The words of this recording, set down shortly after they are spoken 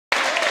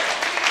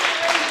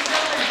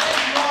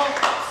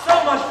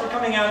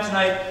coming out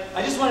tonight.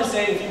 I just want to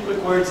say a few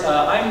quick words.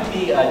 I'm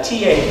the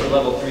TA for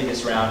level 3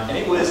 this round, and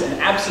it was an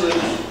absolute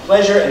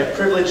pleasure and a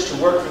privilege to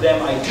work for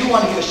them. I do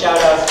want to give a shout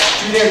out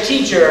to their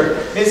teacher,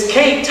 Ms.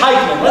 Kate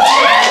Teichman. Let's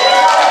give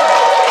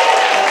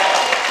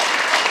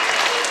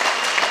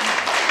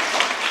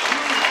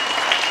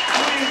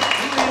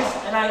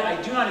and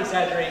I do not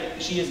exaggerate,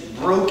 she is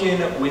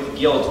broken with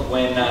guilt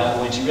when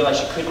she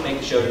realized she couldn't make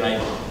the show tonight.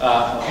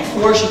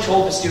 Before she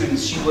told the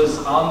students, she was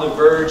on the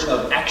verge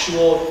of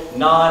actual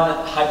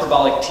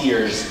non-hyperbolic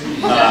tears.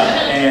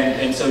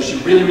 And so she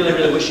really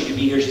wished she could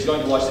be here. She's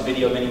going to watch the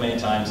video many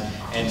times.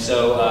 And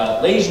so,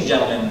 ladies and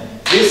gentlemen,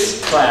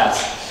 this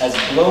class has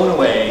blown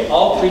away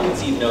all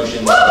preconceived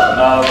notions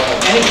of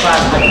any class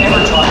I've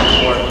ever taught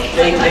before.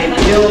 They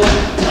will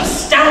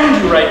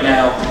astound you right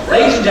now.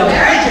 Ladies and gentlemen,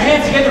 put your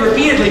hands together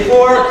repeatedly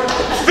for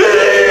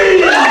Fiddy!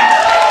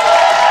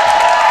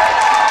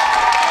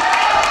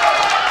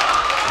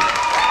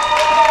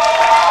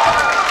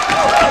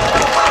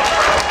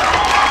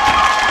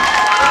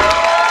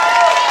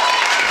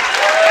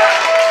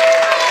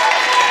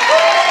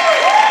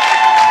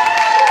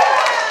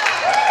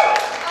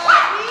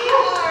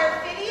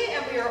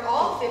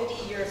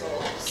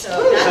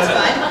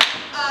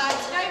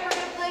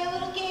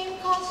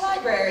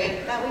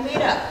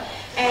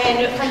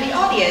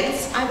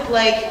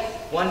 Like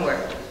one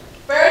word.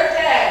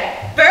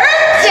 Birthday!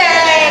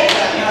 Birthday!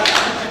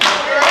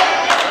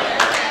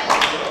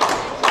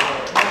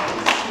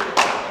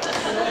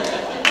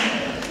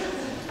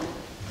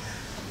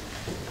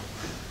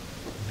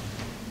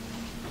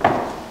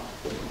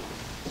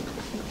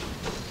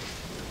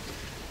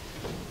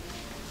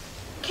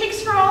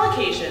 Cakes for all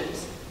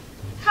occasions.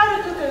 How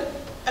to cook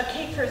a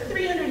cake for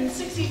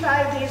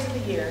 365 days of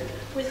the year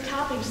with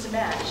toppings to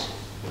match.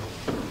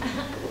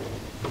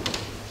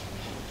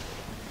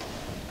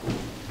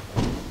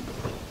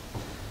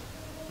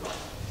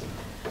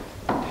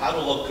 How to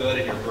look good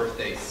in your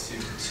birthday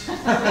suit.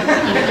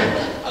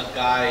 A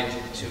guide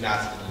to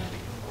masculinity.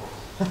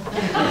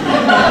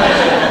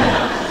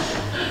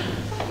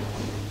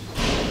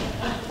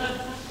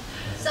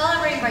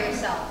 Celebrating by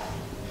yourself.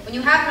 When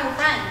you have no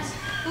friends,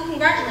 who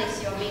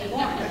congratulates you on being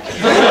born?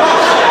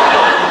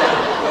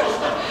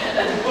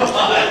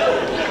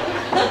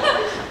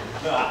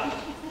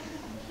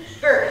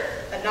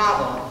 Birth, a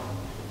novel.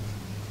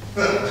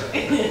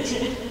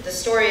 The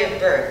story of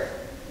birth,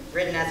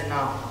 written as a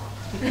novel.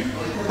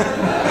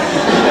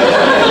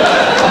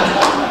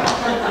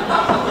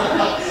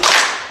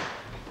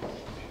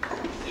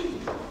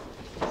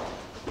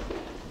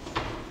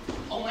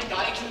 Oh my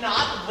god, I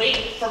cannot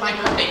wait for my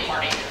birthday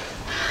party.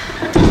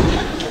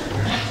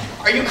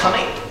 Are you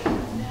coming?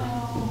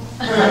 No.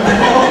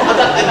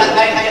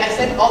 I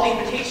sent all the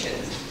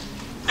invitations.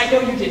 I know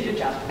you did. Good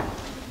job.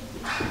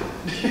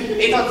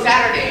 It's on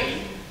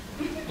Saturday.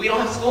 We don't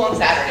have school on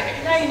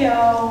Saturday. I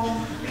know.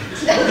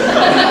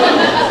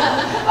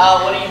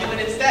 What are you doing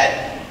instead?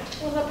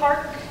 Well, the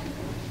park.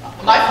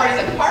 My party's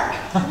at the park.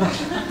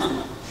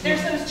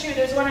 There's those two.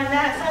 There's one on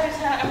that side of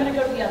town. I'm going to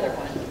go to the other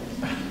one.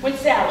 With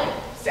Sally.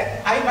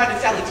 I invited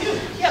Sally too.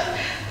 Yep.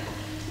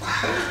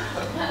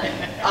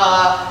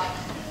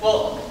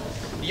 Well,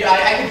 yeah,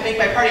 I can make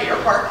my party at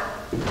your park.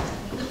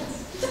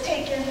 It's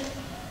taken.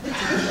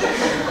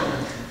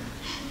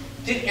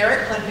 Did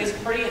Eric plan his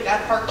party at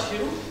that park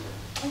too?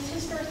 It's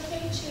his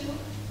birthday too.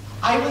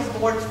 I was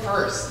born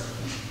first.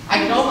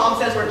 I know Mom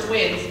says we're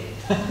twins,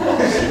 but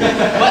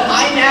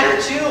I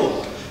matter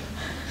too.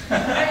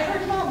 I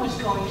heard Mom was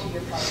going to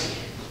your party.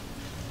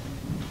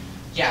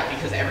 Yeah,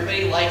 because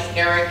everybody likes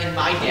Eric and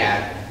my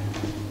dad.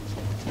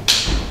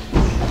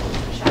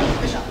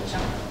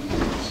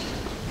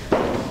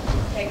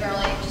 Okay,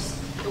 girlie,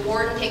 the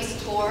warden takes a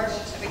tour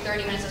every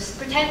 30 minutes. Just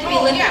pretend to be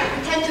lifted.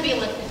 Yeah. Pretend to be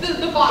lifted.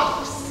 The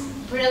box.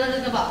 Pretend to live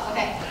in the box.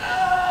 Okay.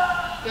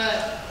 Good.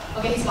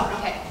 Okay, he's gone.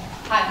 Okay.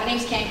 Hi, my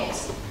name's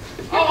Cankles.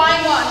 Oh,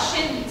 I'm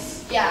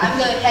Shins. Yeah, I'm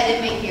the head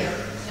inmate here,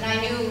 and I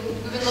knew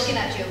we've been looking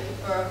at you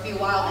for a few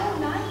while now. Oh,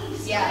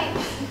 nice. Yeah.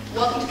 Nice.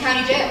 Welcome to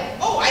county jail.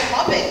 Oh, I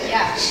love it.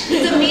 Yeah.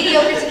 It's a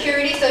mediocre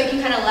security, so you can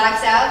kind of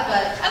lax out,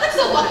 but I like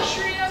the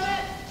luxury of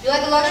it. you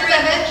like the luxury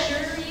of it?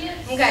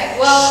 Luxurious. Okay.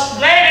 Well.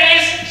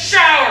 Ladies,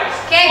 showers.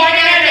 Okay,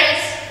 20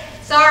 minutes.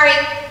 Sorry.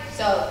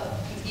 So,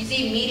 you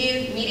see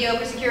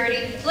mediocre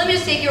security. So let me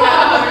just take you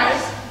around the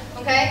corners,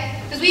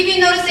 okay? Because we've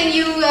been noticing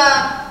you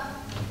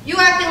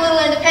acting a little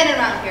independent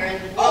around here,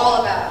 and we're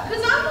all about it.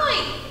 Because I'm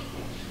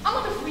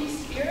like a free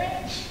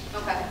spirit.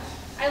 Okay.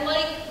 I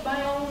like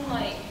my own,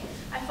 I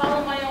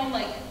follow my own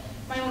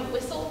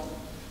whistle.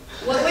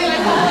 What were you I'm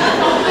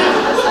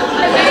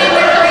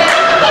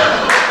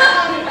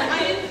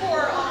in for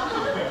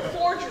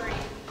forgery.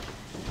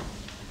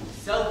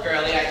 So,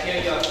 girlie, I hear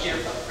you're here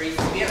for free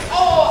spirit.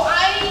 Oh, I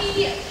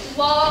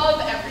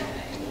love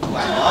everything. Ooh, I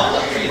love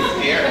the free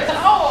spirit.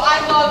 Oh,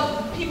 I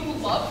love people who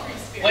love free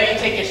spirit. Where you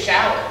take your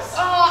showers?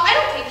 I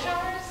don't take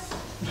showers.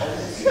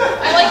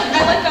 I like a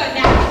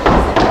natural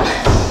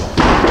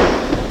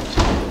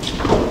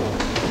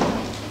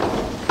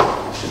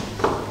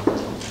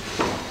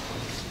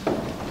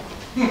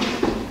Who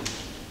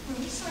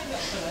signed up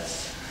for this?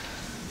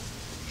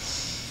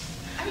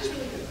 was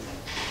really good with it.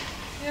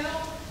 You know? I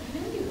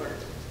knew you were.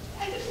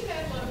 I didn't think I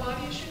had a lot of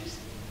body issues.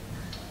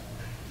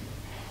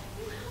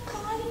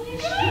 Body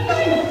issues? Come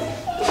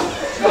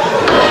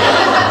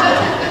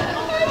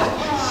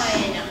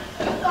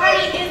on.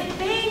 Body is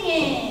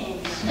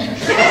banging.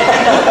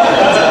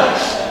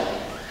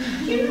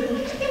 You don't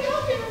like to get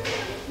up here.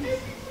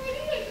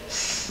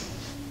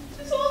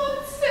 It's all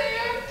that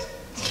sand.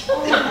 Oh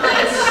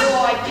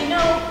my God, you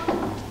know,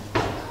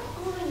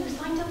 come on, you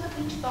signed up for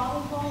beach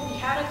volleyball. We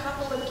had a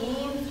couple of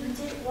games. You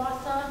did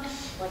awesome.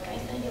 Like I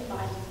said, your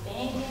body's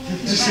banging. You're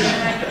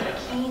running around in a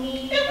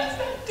bikini. It was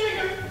that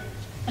digger.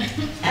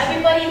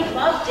 Everybody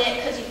loved it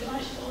because you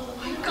flushed all the Oh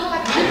my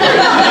God.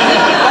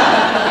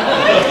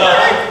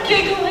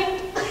 giggling.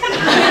 I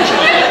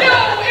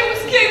know, it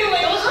was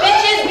giggling. Those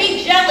bitches be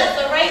jealous,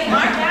 all right?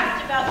 Mark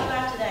asked about you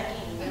after that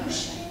game. Are you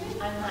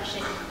shaming? I'm not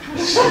shaming.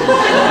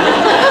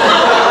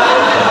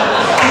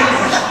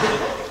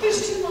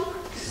 There's 2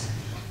 marks.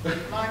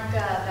 Mark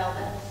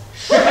Valdez.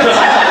 What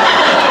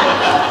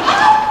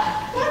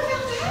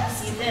Valdez?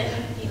 He did.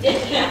 He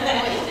did. He asked me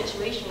what your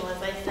situation was.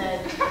 I said,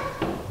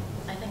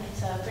 I think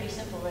it's pretty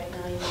simple right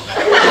now. You know?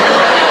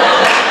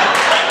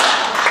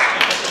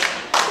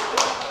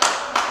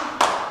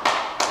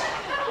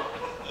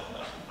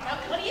 Now,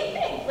 what do you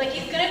think? Like,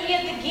 he's going to be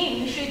at the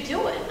game. You should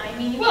do it. I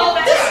mean, you Well,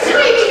 can't this back is out.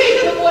 maybe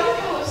making the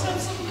watercolor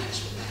sound so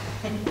much.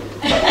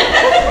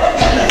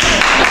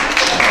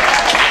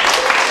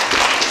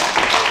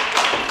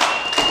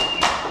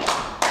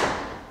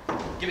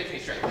 Give it to me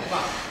straight. Come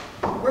on.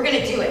 We're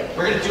gonna do it.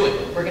 We're gonna do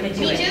it. We're gonna do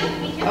Me it. too.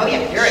 Me too. Oh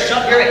yeah, you're right.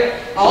 You're right.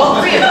 All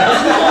 3 of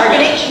us are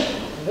gonna eat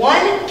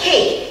 1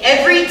 cake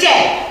every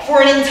day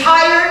for an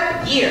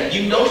entire year.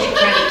 You know she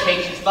can't eat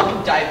cake. She's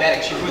fucking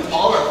diabetic. She ruins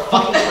all our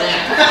fucking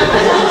plans.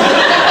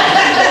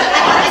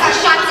 Mr.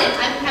 Shotton,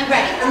 I'm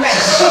ready. I'm ready.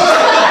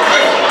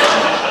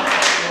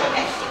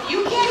 Okay, if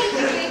you can't eat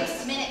the cake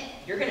this minute,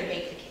 you're gonna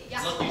make the cake.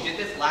 Yeah. Look, you did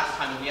this last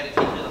time and we had to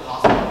take you to the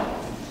hospital.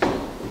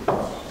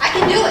 I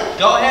can do it.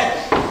 Go ahead.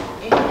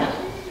 Yeah.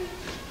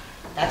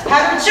 That's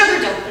powdered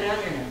sugar. Don't put it on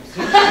your nose.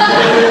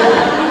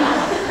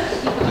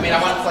 I mean,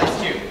 I want a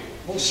slice too.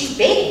 Well, she's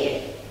baking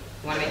it.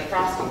 You want to make the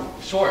frosting?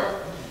 Sure.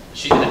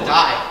 She's gonna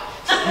die.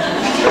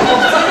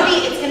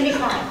 It's gonna be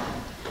fine.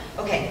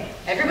 Okay,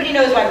 everybody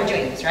knows why we're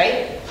doing this,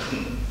 right?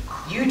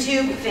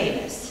 YouTube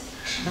famous.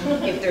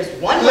 If there's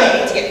one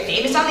way to get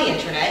famous on the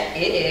internet,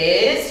 it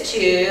is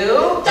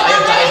to Die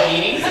of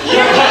diabetes?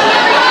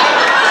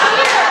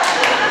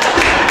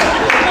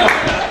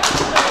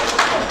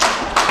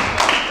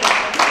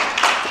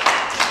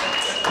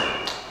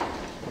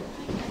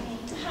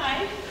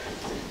 Hi.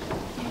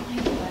 Oh my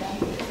God,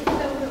 this is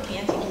so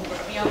romantic. You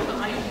brought me out for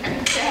my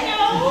birthday.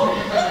 Oh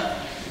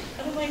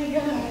my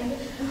God.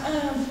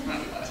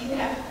 Do you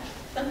have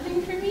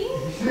something for me?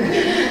 I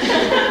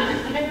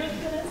was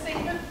gonna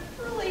save it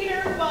for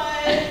later, but I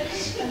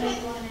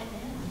want it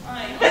now. I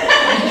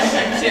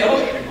do. I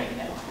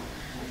know.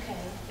 Okay,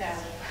 so.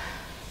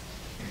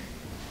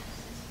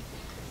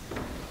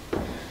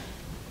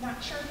 Not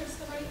sure if it's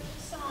the right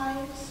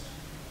size.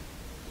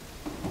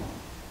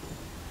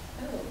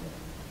 Oh.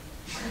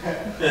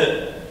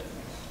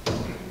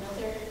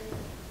 Another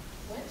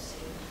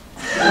wetsuit.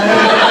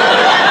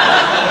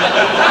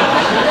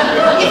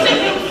 It's a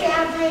new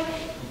fabric.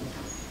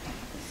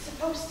 It's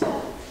supposed to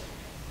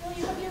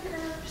really hug your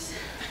curves.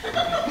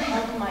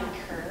 Hug my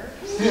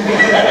curves?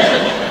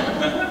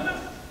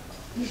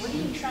 What are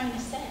you trying to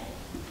say?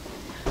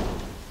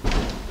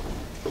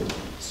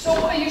 So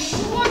are you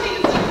sure that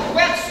you think a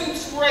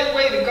wetsuit's the right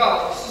way to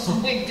go? This is a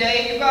big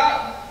day you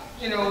got,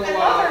 you know, I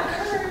love her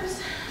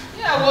curves.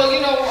 yeah, well, you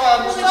know,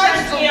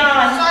 besides the turns me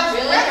on.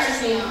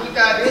 wetsuit, we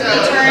got,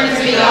 Really turns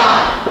me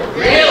on.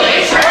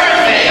 Really turns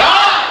me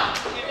on!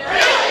 It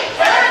really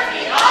turns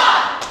me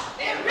on!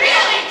 It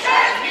really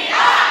turns me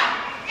on!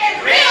 It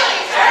really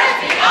turns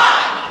me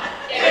on!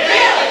 It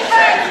really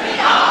turns me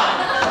on!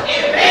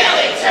 It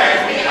really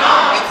turns me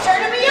on! It's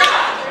turning me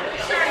on.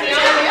 Turn me on.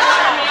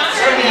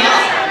 Turn me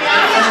on.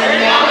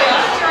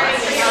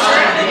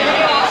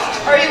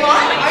 Are you on?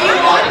 Are you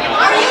on? Are you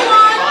on? Are you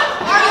on?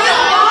 Are you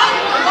on?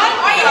 What?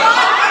 Are you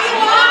on? Are you on? Are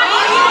you on?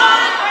 Are you on?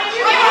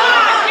 You're on!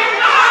 You're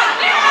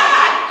on!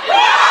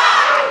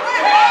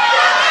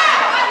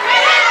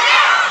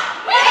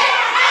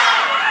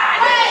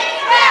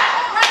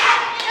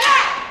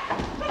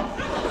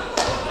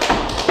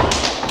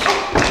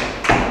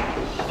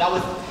 That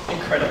was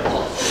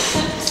incredible.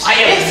 I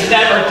have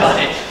never done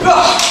it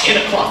in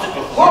a closet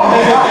before.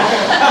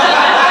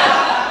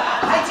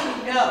 I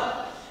didn't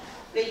know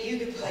that you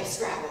could play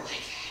Scrabble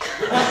like that.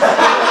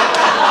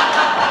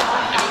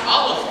 I mean,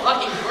 all those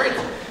fucking words.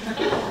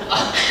 You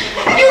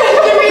have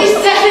 3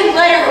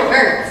 7-letter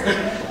words.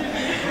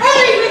 Are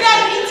there even that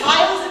many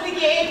tiles in the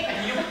game?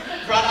 And you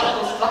brought out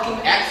all those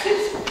fucking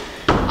X's?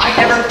 I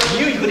never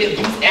knew you couldn't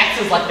use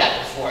X's like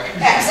that before.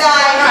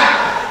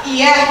 XI,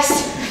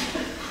 EX,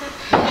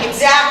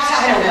 exact,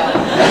 I don't know.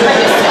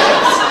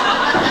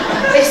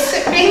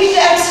 Maybe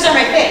the X's are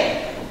my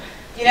thing.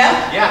 You know?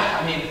 Yeah,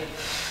 I mean,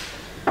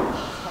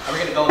 are we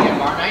gonna go again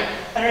tomorrow night?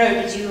 I don't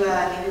know, did you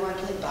maybe want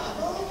to play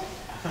bobble?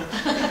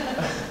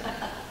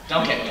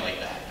 Don't get me like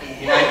that.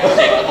 You might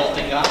take the whole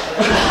thing off.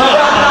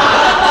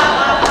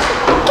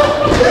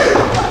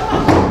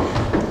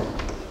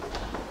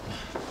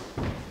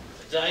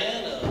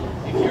 Diana,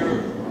 if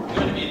you're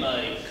going to be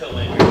my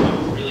co-anchor,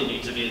 you really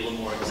need to be a little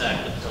more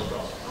exact with the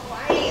teleprompter.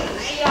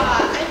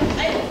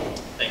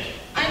 Thank you.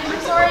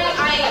 I'm sorry, I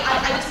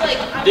just like,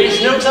 I'm There's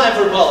really, no time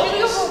for apologies.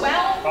 really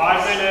overwhelmed.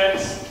 5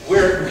 minutes.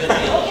 We're going to be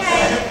on.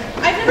 Okay,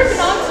 I've never been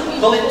on TV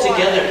Pull it before.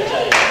 together,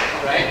 Diana.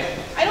 Right?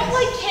 I don't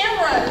like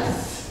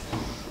cameras.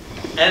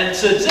 And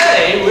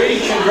today, we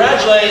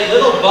congratulate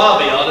little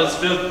Bobby on his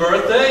 5th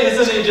birthday.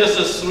 Isn't he just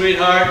a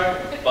sweetheart?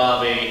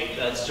 Bobby,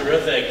 that's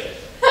terrific.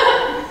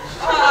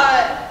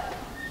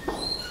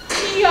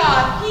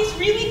 He's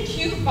really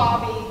cute,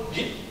 Bobby.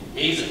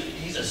 He's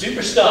a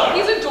superstar.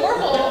 He's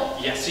adorable.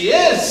 Yes, he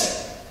is.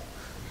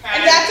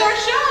 And that's our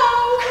show.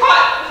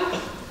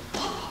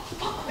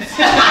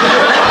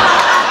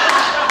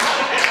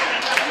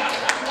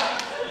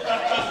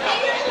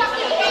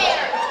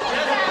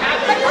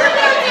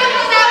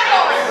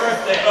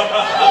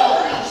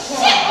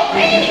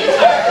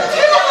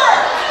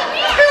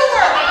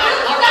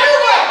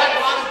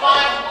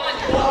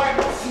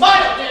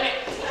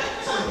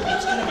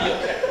 It's gonna be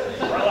okay.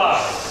 Relax.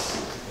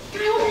 Can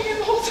I hold your hand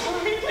the whole time?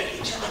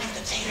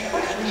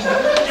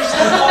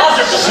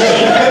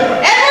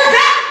 And we're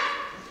back!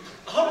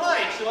 All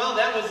right, well,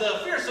 that was a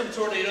fearsome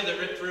tornado that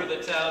ripped through the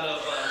town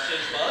of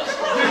Shishbaz.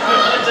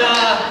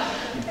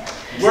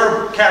 But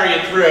we're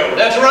carrying through.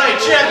 That's right,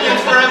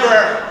 champions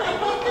forever.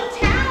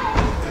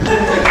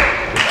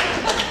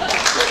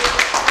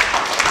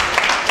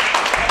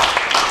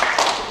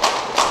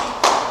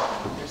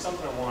 There's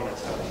something I want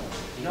to tell you.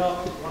 You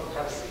know, look,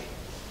 Pepsi.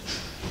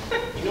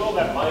 You know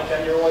that mic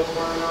that you're always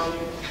wearing on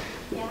you?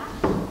 Yeah?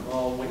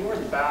 Well, when you were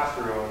in the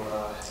bathroom,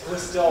 it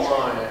was still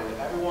on, and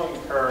everyone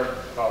heard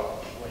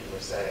about what you were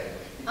saying.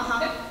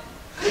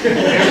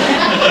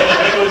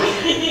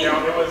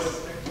 It was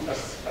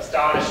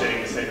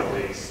astonishing, to say the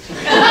least. I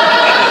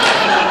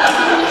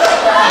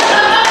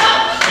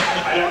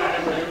never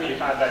knew you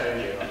had that in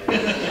you.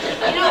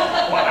 You know,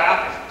 What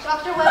happened?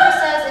 Dr. Weber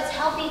says it's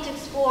healthy to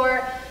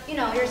explore,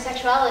 your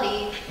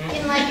sexuality in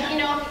in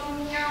your own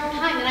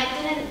time, and I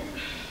didn't.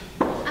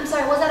 I'm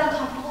sorry, was that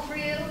uncomfortable for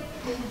you?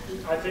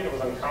 I think it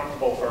was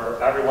uncomfortable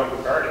for everyone who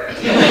heard it.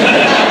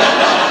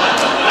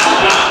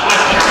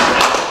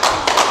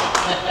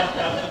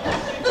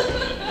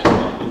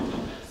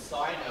 So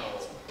I know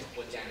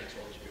what Danny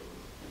told you.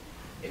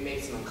 It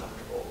makes him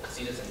uncomfortable because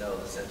he doesn't know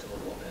the scent of a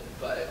woman,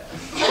 but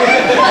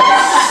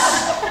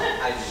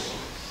I do.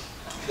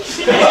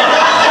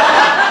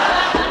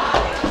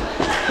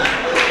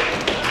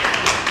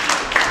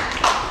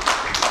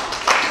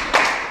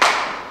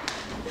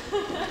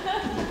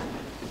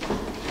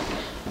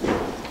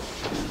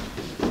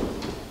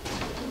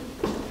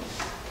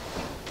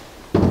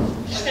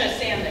 Just gonna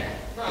stand there.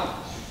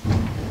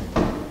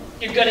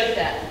 You're good at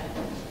that.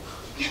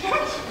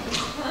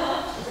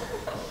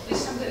 At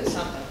least I'm good at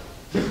something.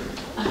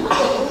 I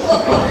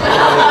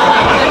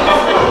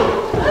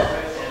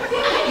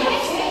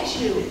fed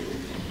you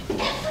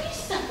every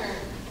summer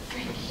for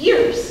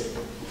years.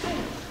 I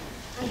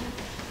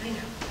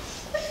know.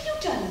 What have you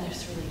done in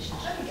this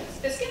relationship? Let me guess.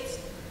 Biscuits?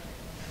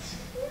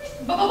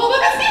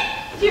 Biscuit?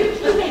 Here,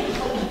 let me.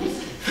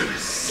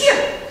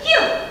 Here.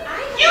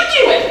 You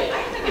do it.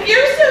 If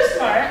you're so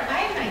smart, I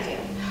have an idea.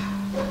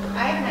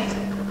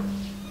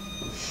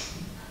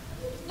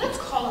 Let's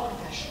call a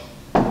professional.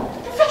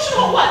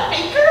 Professional what,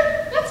 Baker?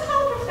 Let's call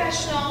a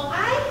professional.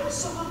 I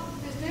saw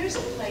that there's a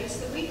place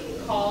that we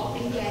can call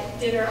and get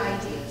dinner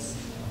ideas.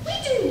 We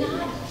do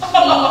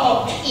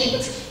not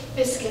eat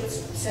biscuits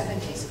 7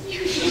 days a week.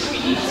 You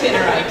eat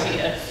dinner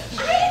ideas. I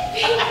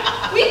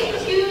think we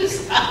could use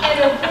an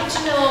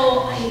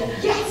original item.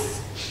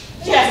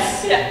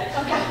 Yes.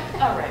 Yeah. Okay.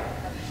 All right.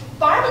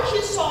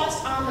 Barbecue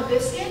sauce on the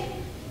biscuit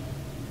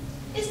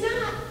is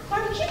not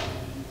barbecue.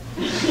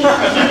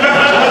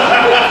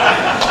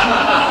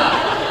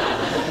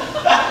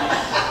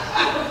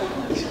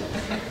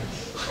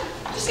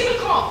 Just give it a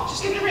call.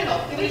 Just give it a ring.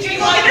 Give it a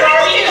jingle. Give it a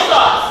barbecue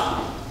sauce.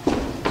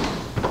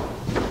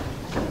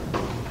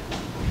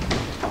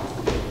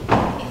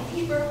 Is he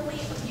verbally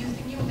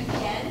abusing you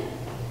again?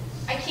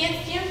 I can't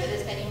stand for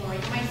this anymore.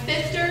 You're my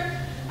sister.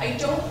 I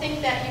don't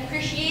think that he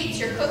appreciates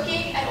your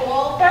cooking at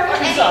all.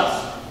 Barbecue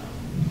sauce.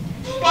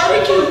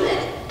 Barbecue.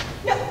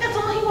 No, that's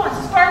all he wants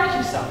is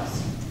barbecue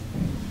sauce.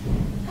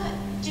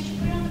 Did you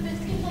put it on the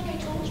biscuits like I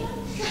told you?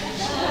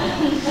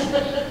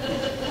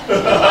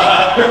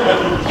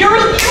 You're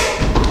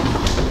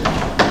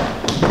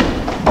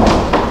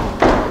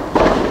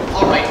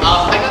All right, I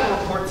got the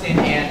reports in,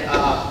 and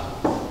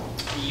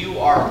you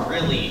are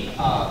really,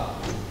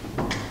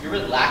 you're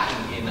really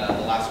lacking in the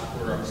last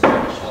quarter. I'm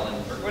sorry, Michelle, and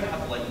we're going to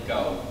have to let you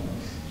go.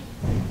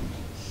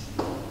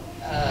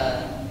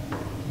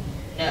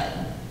 No.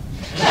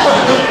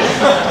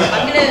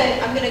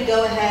 I'm gonna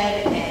go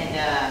ahead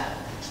and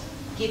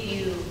give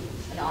you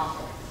an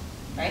offer,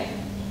 right?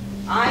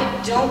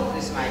 I don't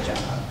lose my job.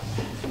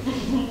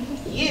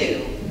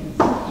 You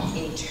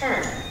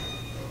turn,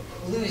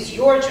 lose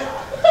your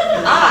job,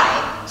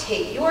 I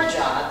take your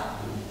job,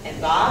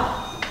 and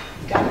Bob,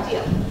 you got a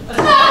deal.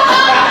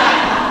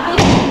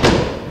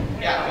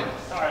 Yeah.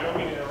 Sorry, I don't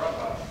mean to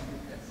interrupt.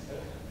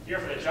 Here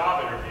for the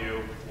job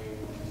interview.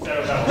 Instead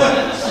of that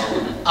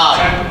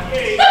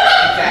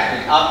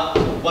Exactly.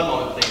 One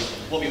moment, please.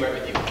 We'll be right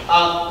with you.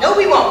 No,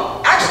 we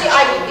won't. Actually,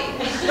 I will be.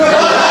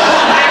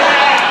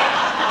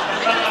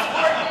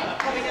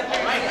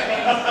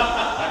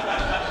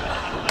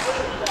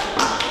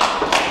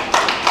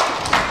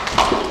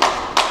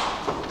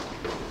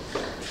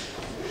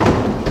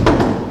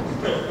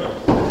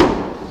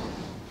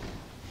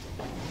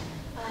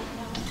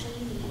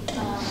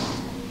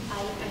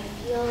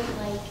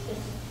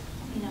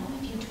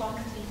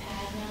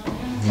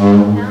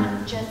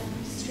 Not just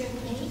strip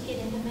naked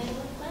in the middle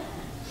of class.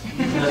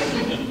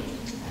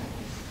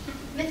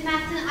 Miss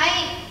Matson,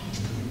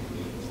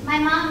 my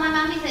mom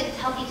said it's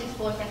healthy to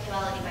explore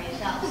sexuality by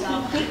yourself,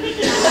 so.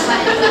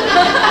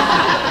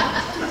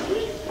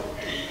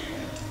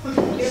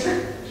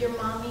 Your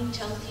mommy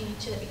tells you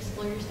to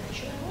explore your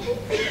sexuality?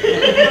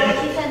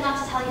 Well, he said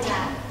not to tell you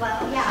that,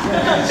 but yeah.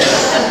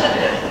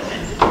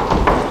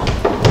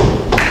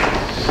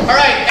 All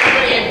right,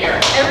 everybody in here.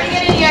 Everybody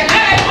get in here.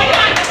 Wait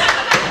on.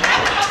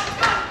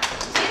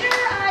 Dinner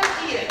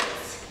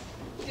ideas.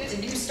 It's a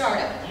new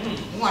startup. We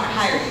want to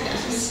hire you guys.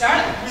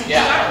 Startup.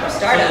 Yeah.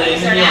 Startup.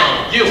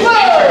 You,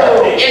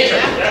 Whoa! intern.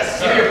 Yes,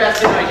 Give sir. your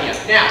best idea.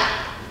 Now,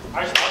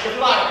 I'll give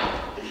bottom.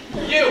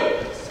 You.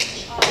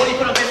 What do you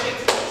put on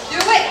biscuits? Do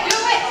it! Do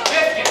it!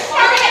 Biscuits.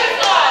 Target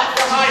sauce.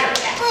 You're hired.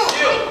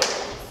 You.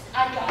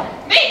 I got it.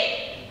 Me.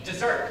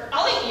 Dessert.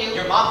 I'll eat you.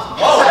 Your mom's.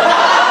 Whoa.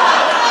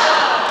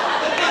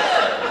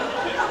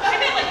 I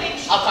meant like they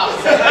I'll talk to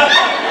you.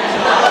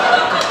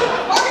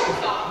 barbecue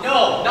sauce.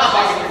 No, not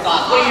barbecue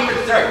sauce. What do you for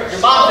dessert?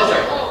 Your mom's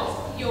dessert.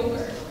 Oh,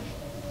 yogurt.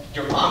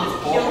 Your mom is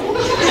poor.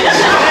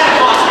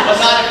 But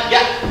not.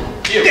 Yeah.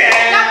 You.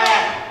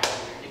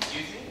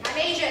 Excuse me. I'm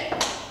Asian.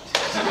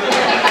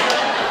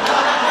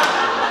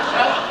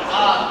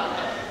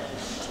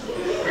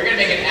 We're gonna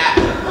make an app.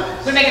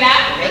 We're making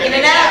that? Making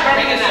an app.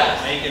 Making an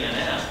app. Making an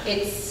app.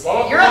 It's,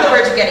 Well, you're on the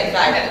verge of getting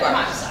fired at the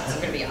barbecue sauce, I'm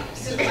going to be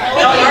honest. We're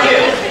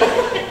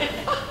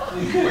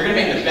gonna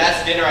make the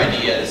best dinner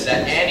ideas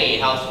that any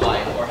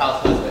housewife or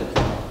house husband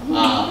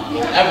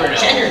ever know.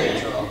 Gender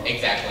neutral.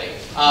 Exactly.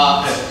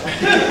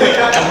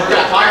 And we're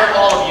gonna hire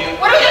all of you.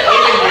 What are we gonna call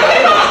it? What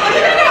are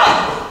we gonna call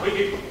it?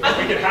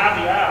 We could have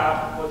the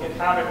app. We could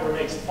have it where it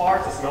makes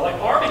farts that smell like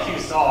barbecue.